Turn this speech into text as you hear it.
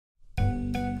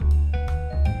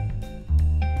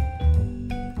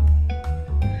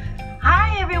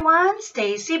everyone,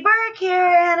 Stacy Burke here,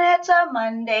 and it's a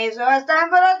Monday, so it's time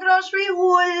for the grocery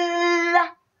haul.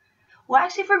 Well,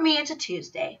 actually for me, it's a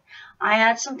Tuesday. I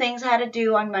had some things I had to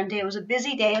do on Monday. It was a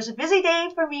busy day. It was a busy day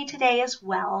for me today as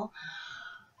well.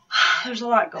 There's a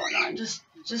lot going on, just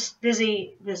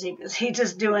busy,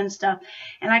 just doing stuff.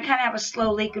 And I kind of have a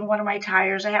slow leak in one of my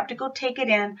tires. I have to go take it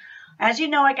in. As you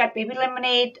know, I got baby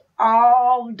lemonade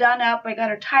all done up. I got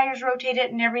her tires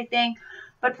rotated and everything.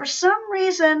 But for some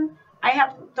reason, I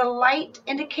have the light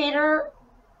indicator,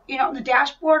 you know, the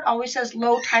dashboard always says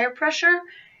low tire pressure.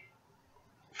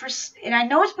 And I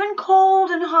know it's been cold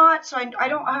and hot, so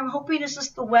I'm hoping it's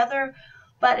just the weather.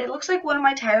 But it looks like one of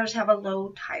my tires have a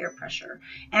low tire pressure.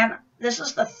 And this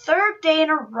is the third day in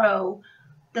a row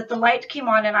that the light came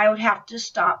on and I would have to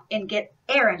stop and get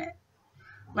air in it.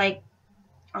 Like,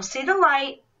 I'll see the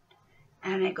light,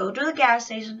 and I go to the gas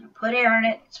station, I put air in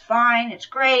it, it's fine, it's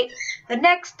great. The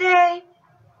next day,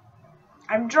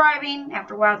 I'm driving,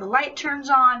 after a while the light turns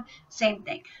on, same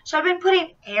thing. So I've been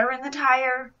putting air in the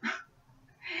tire.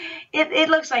 It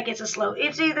looks like it's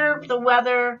it's either the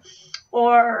weather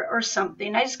or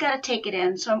something. I just got to take it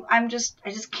in, so I just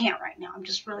can't right now. I'm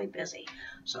just really busy.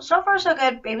 So far so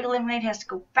good. Baby Lemonade has to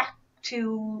go back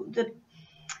to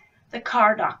the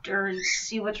car doctor and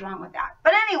see what's wrong with that.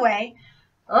 But anyway,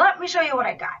 let me show you what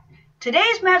I got.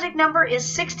 Today's magic number is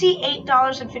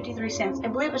 $68.53. I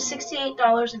believe it's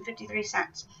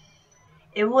 $68.53.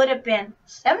 It would have been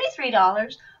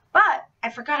 $73, but I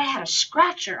forgot I had a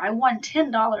scratcher. I won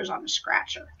 $10 on a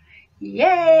scratcher.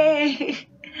 Yay!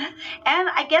 And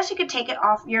I guess you could take it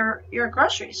off your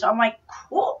groceries. So I'm like,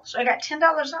 cool. So I got $10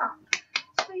 off.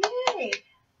 So yay!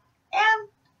 And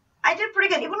I did pretty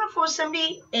good. Even if it was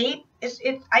 78,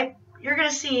 you're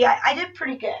gonna see I did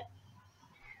pretty good.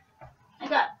 I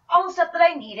got all the stuff that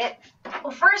I needed.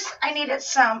 Well, first I needed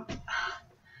some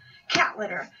cat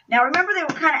litter. Now remember, they were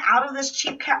kind of out of this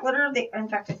cheap cat litter. In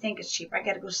fact, I think it's cheap. I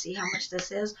gotta go see how much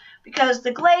this is, because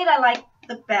the Glade I like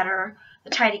the better,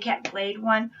 the Tidy Cat Glade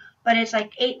one. But it's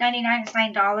like $8.99. It's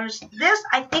 $9. This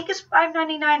I think is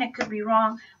 $5.99. I could be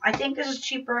wrong. I think this is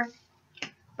cheaper.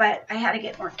 But I had to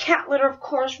get more cat litter, of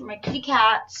course, for my kitty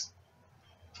cats.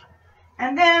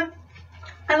 And then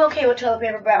I'm okay with toilet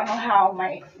paper, but I don't know how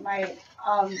my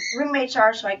roommates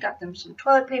are, so I got them some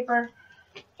toilet paper.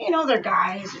 You know, they're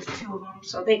guys. There's two of them,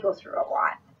 so they go through a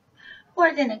lot.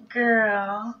 More than a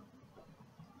girl.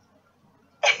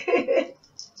 Okay,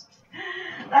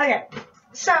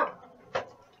 so,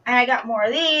 and I got more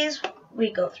of these.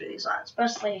 We go through these a lot,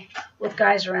 especially with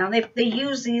guys around. They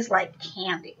use these like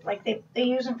candy. Like they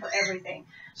use them for everything.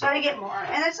 So I get more,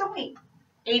 and it's only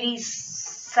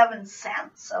 87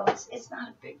 cents, so it's not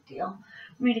a big deal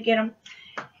for me to get them.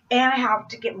 And I have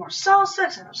to get more salsa.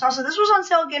 Salsa. This was on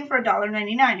sale again for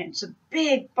 $1.99, and it's a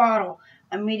big bottle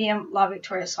of medium La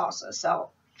Victoria salsa. So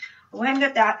when I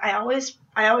get that, I always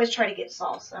try to get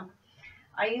salsa.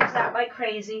 I use that like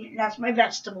crazy, and that's my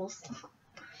vegetables.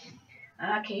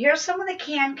 Okay, here's some of the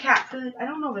canned cat food. I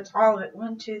don't know if it's all of it.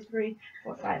 1, 2, 3,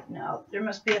 4, 5. No, there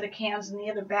must be other cans in the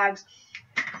other bags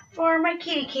for my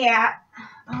kitty cat.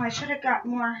 Oh, I should have got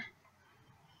more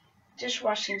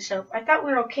dishwashing soap. I thought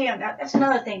we were okay on that. That's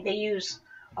another thing they use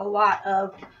a lot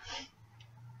of.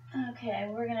 Okay,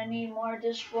 we're going to need more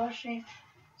dishwashing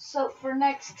soap for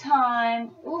next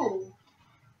time. Ooh.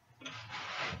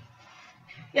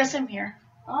 Yes, I'm here.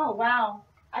 Oh, wow.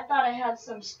 I thought I had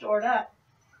some stored up.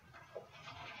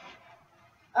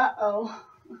 Uh-oh.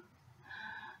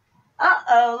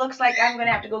 Uh-oh. Looks like I'm going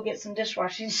to have to go get some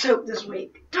dishwashing soap this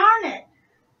week. Darn it.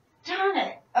 Darn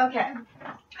it. Okay.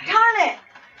 Darn it.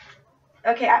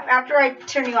 Okay, after I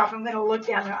turn you off, I'm going to look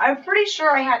down there. I'm pretty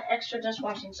sure I had extra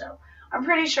dishwashing soap. I'm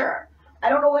pretty sure. I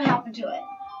don't know what happened to it.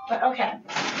 But okay.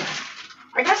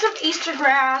 I got some Easter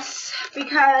grass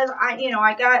because I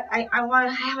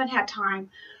haven't had time,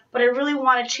 but I really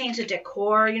want to change the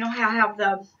decor. You know how I have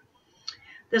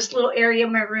this little area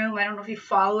in my room. I don't know if you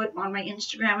follow it on my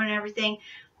Instagram and everything,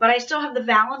 but I still have the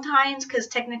Valentine's because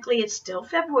technically it's still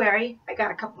February. I got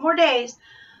a couple more days.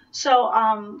 So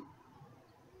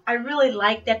I really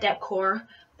like that decor,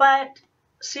 but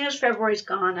as soon as February's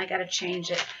gone, I got to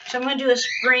change it. So I'm going to do a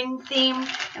spring theme,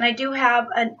 and I do have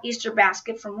an Easter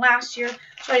basket from last year,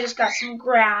 so I just got some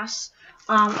grass.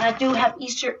 I do have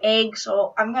Easter eggs,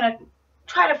 so I'm going to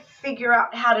try to figure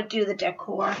out how to do the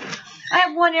decor. I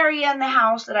have one area in the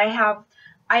house that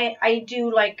I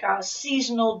do like a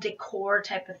seasonal decor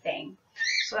type of thing.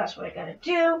 So that's what I got to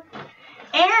do.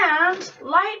 And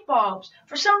light bulbs.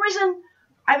 For some reason,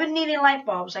 I've been needing light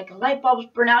bulbs. Like light bulbs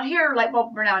burn out here, light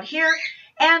bulb burn out here.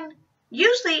 And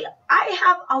usually I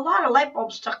have a lot of light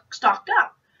bulbs stocked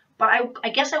up. But I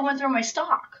guess I went through my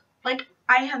stock. Like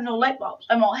I have no light bulbs.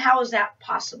 I'm all, how is that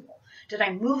possible? Did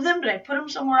I move them? Did I put them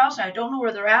somewhere else and I don't know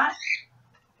where they're at?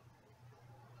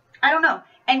 I don't know.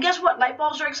 And guess what? Light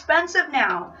bulbs are expensive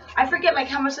now. I forget like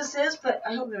how much this is, but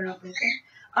I hope they're not okay.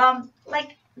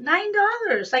 Like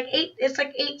 $9. Like it's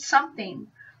like $8 something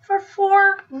for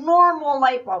 4 normal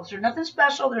light bulbs. They're nothing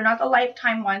special. They're not the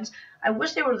lifetime ones. I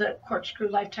wish they were the corkscrew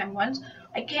lifetime ones.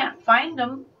 I can't find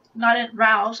them. Not at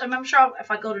Ralph's. I'm sure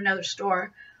if I go to another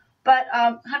store. But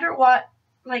 100 watt,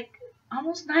 like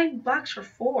almost $9 for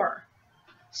 4.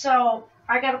 So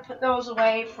I got to put those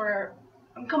away for.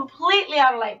 I'm completely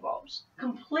out of light bulbs.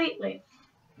 Completely.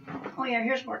 Oh yeah,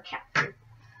 here's more cat food.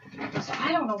 So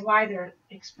I don't know why they're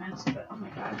expensive, but oh my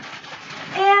god.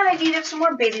 And I needed some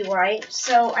more baby wipes,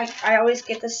 so I always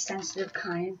get the sensitive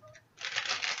kind.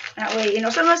 That way, you know,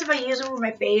 sometimes if I use them for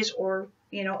my face or,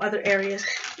 you know, other areas,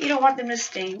 you don't want them to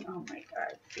sting. Oh my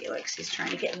god, Felix, he's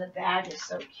trying to get in the bag. It's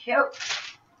so cute.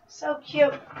 So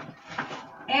cute.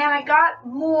 And I got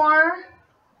more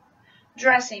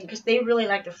dressing because they really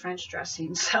like the French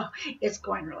dressing, so it's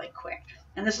going really quick.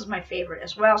 And this is my favorite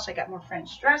as well, so I got more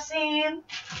French dressing.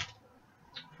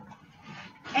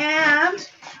 And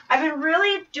I've been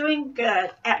really doing good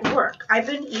at work. I've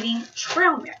been eating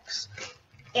trail mix.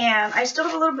 And I still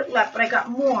have a little bit left, but I got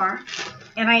more.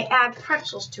 And I add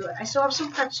pretzels to it. I still have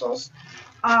some pretzels.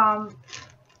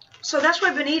 So that's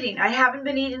what I've been eating. I haven't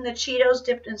been eating the Cheetos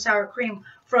dipped in sour cream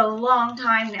for a long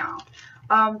time now.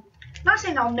 Not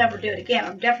saying I'll never do it again.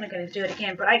 I'm definitely going to do it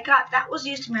again. But that was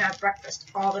used to me at breakfast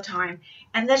all the time.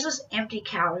 And this is empty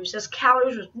calories. There's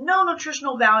calories with no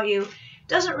nutritional value.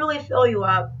 Doesn't really fill you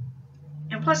up.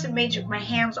 And plus it made my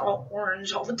hands all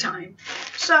orange all the time.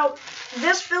 So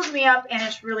this fills me up and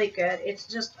it's really good. It's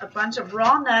just a bunch of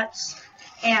raw nuts.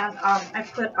 And I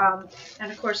put,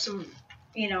 and of course some,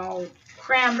 you know,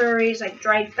 cranberries, like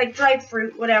dried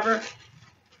fruit, whatever.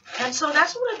 And so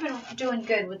that's what I've been doing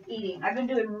good with eating. I've been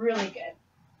doing really good.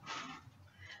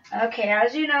 Okay,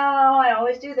 as you know, I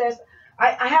always do this.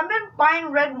 I haven't been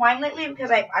buying red wine lately because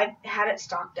I had it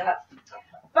stocked up.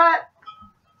 But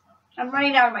I'm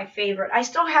running out of my favorite. I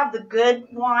still have the good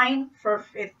wine for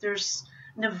if there's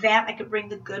an event, I could bring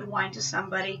the good wine to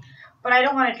somebody. But I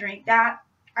don't want to drink that.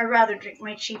 I'd rather drink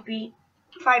my cheapy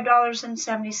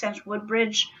 $5.70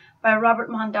 Woodbridge by Robert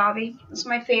Mondavi. It's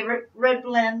my favorite red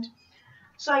blend.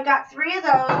 So I got 3 of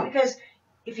those because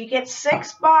if you get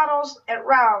 6 bottles at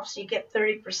Ralph's, you get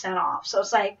 30% off. So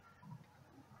it's like,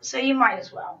 so you might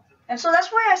as well. And so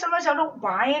that's why sometimes I don't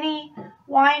buy any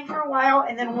wine for a while.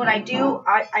 And then when I do,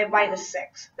 I buy the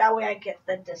 6. That way I get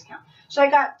the discount. So I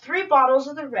got 3 bottles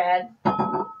of the red.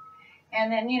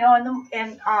 And then, you know,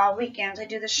 in weekends, I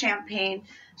do the champagne.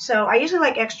 So I usually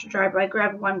like extra dry, but I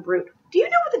grab 1 brut. Do you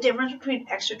know what the difference between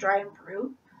extra dry and brut?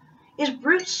 Is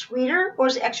brut sweeter or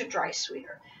is extra dry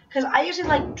sweeter? Because I usually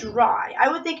like dry.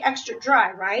 I would think extra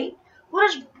dry, right?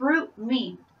 What does brut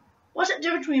mean? What's the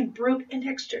difference between brut and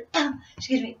extra,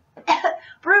 excuse me,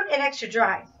 brut and extra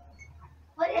dry?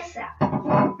 What is that?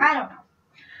 I don't know.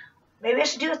 Maybe I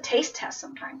should do a taste test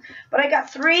sometime. But I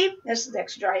got 3, this is the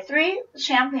extra dry, 3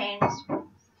 champagnes.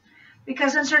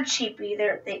 Because since they're cheapy,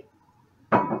 they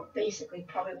basically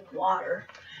probably water.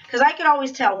 Because I can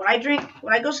always tell when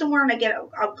I go somewhere and I get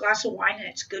a glass of wine and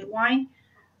it's good wine,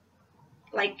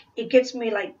 like it gets me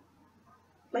like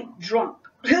drunk.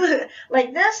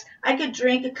 Like this, I could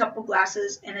drink a couple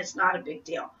glasses and it's not a big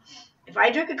deal. If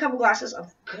I drink a couple glasses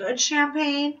of good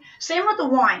champagne, same with the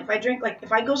wine.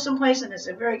 If I go someplace and it's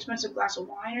a very expensive glass of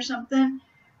wine or something,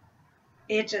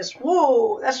 it just,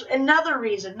 whoa, that's another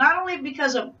reason. Not only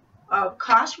because of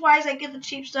cost-wise I get the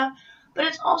cheap stuff, but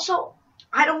it's also,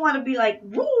 I don't want to be like,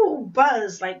 woo,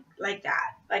 buzz like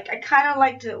that. Like, I kind of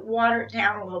like to water it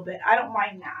down a little bit. I don't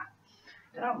mind that.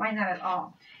 I don't mind that at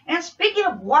all. And speaking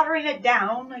of watering it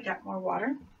down, I got more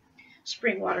water.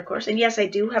 Spring water, of course. And yes, I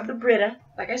do have the Brita.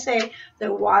 Like I say,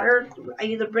 the water, I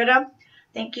use the Brita.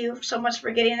 Thank you so much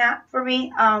for getting that for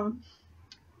me.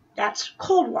 That's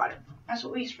cold water. That's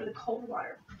what we use for the cold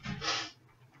water.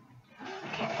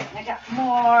 Okay, and I got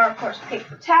more, of course,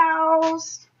 paper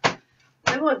towels.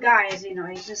 Little guys, you know,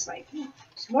 he's just like,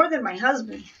 it's more than my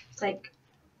husband. It's like,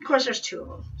 of course, there's 2 of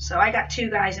them. So I got 2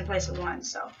 guys in place of 1.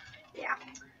 So, yeah.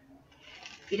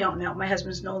 If you don't know, my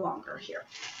husband's no longer here.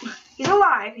 He's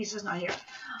alive. He's just not here.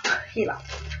 He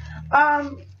left.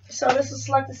 So this is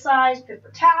select the size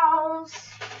paper towels.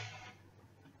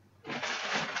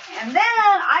 And then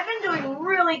I've been doing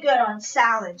really good on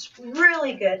salads.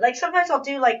 Really good. Like sometimes I'll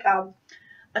do like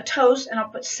a toast and I'll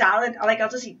put salad. Like I'll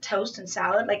just eat toast and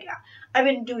salad. Like I've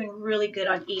been doing really good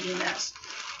on eating this.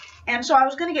 And so I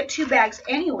was going to get 2 bags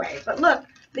anyway. But look,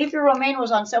 leafy romaine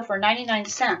was on sale for 99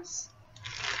 cents.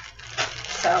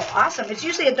 So awesome. It's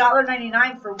usually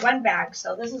 $1.99 for one bag,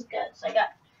 so this is good. So I got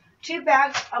 2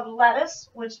 bags of lettuce,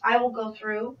 which I will go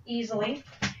through easily.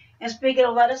 And speaking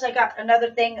of lettuce, I got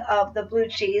another thing of the blue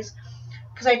cheese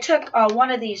because I took one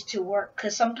of these to work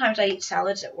because sometimes I eat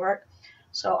salads at work.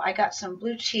 So I got some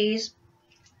blue cheese,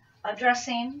 a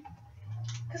dressing,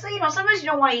 because sometimes you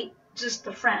don't want to eat just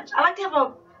the French. I like to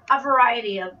have a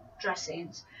variety of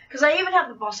dressings because I even have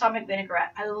the balsamic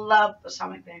vinaigrette. I love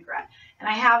balsamic vinaigrette, and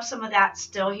I have some of that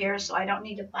still here, so I don't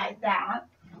need to buy that.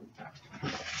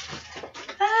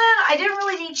 I didn't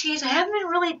really need cheese. I haven't been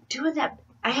really doing that.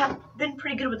 I have been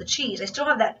pretty good with the cheese. I still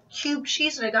have that cube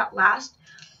cheese that I got last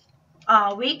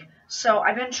week, so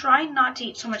I've been trying not to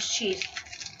eat so much cheese.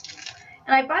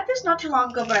 And I bought this not too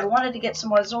long ago, but I wanted to get some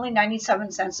more. It's only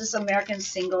 97 cents. This is American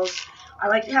Singles. I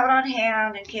like to have it on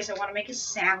hand in case I want to make a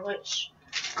sandwich.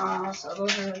 So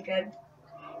those are really good.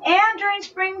 And during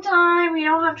springtime,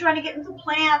 I'm trying to get into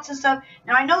plants and stuff.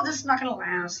 Now, I know this is not going to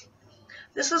last.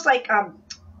 This is like, oh,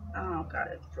 God,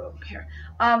 it broke here.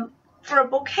 For a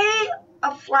bouquet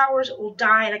of flowers that will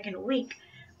die like in a week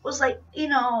was like,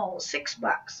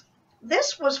 $6.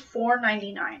 This was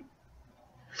 $4.99.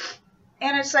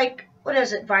 And it's like, what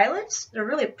is it, violets? They're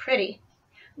really pretty.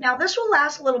 Now, this will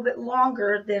last a little bit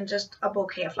longer than just a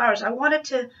bouquet of flowers. I wanted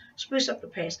to spruce up the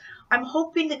place. I'm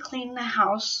hoping to clean the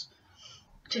house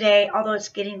today, although it's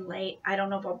getting late. I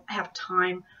don't know if I'll have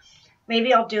time.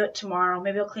 Maybe I'll do it tomorrow.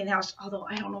 Maybe I'll clean the house, although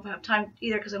I don't know if I have time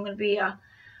either because I'm going to be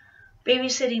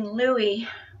babysitting Louie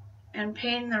and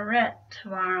paying the rent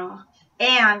tomorrow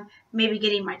and maybe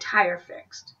getting my tire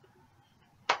fixed.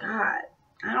 God,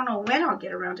 I don't know when I'll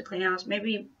get around to clean the house.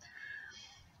 Maybe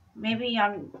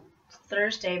on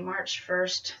Thursday, March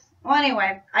 1st. Well,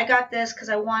 anyway, I got this because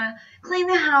I want to clean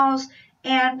the house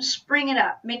and spring it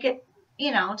up. Make it,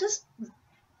 just,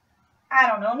 I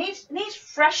don't know, needs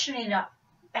freshening up.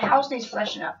 The house needs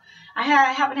freshening up. I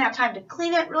haven't had time to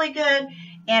clean it really good,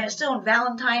 and it's still in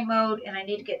Valentine mode, and I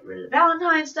need to get rid of the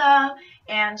Valentine stuff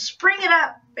and spring it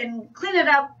up and clean it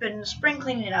up and spring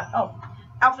cleaning it up. Oh,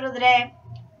 outfit of the day.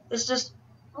 It's just,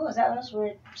 oh, is that this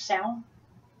weird sound?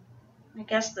 I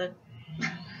guess the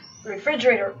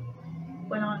refrigerator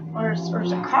went on, or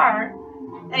is a car.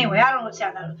 Anyway, I don't know what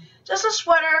sound that is. Just a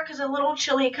sweater because it's a little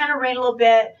chilly. It kind of rained a little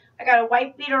bit. I got a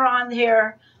white beater on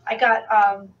here. I got,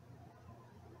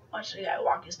 actually, I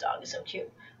walk his dog. It's so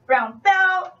cute. Brown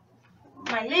belt,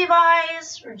 my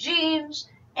Levi's or jeans,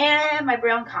 and my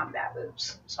brown combat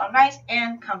boots. So I'm nice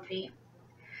and comfy.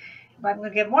 But I'm going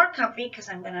to get more comfy because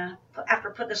I'm going to, after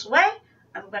I put this away,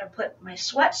 I'm going to put my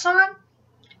sweats on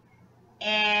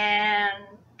and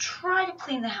try to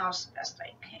clean the house the best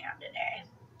I can today.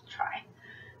 Try.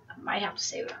 I might have to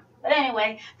save it. But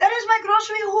anyway, that is my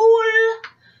grocery haul.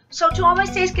 So to all my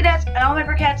Stace-Cadets and all my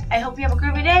Burkettes, I hope you have a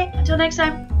groovy day. Until next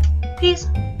time, peace.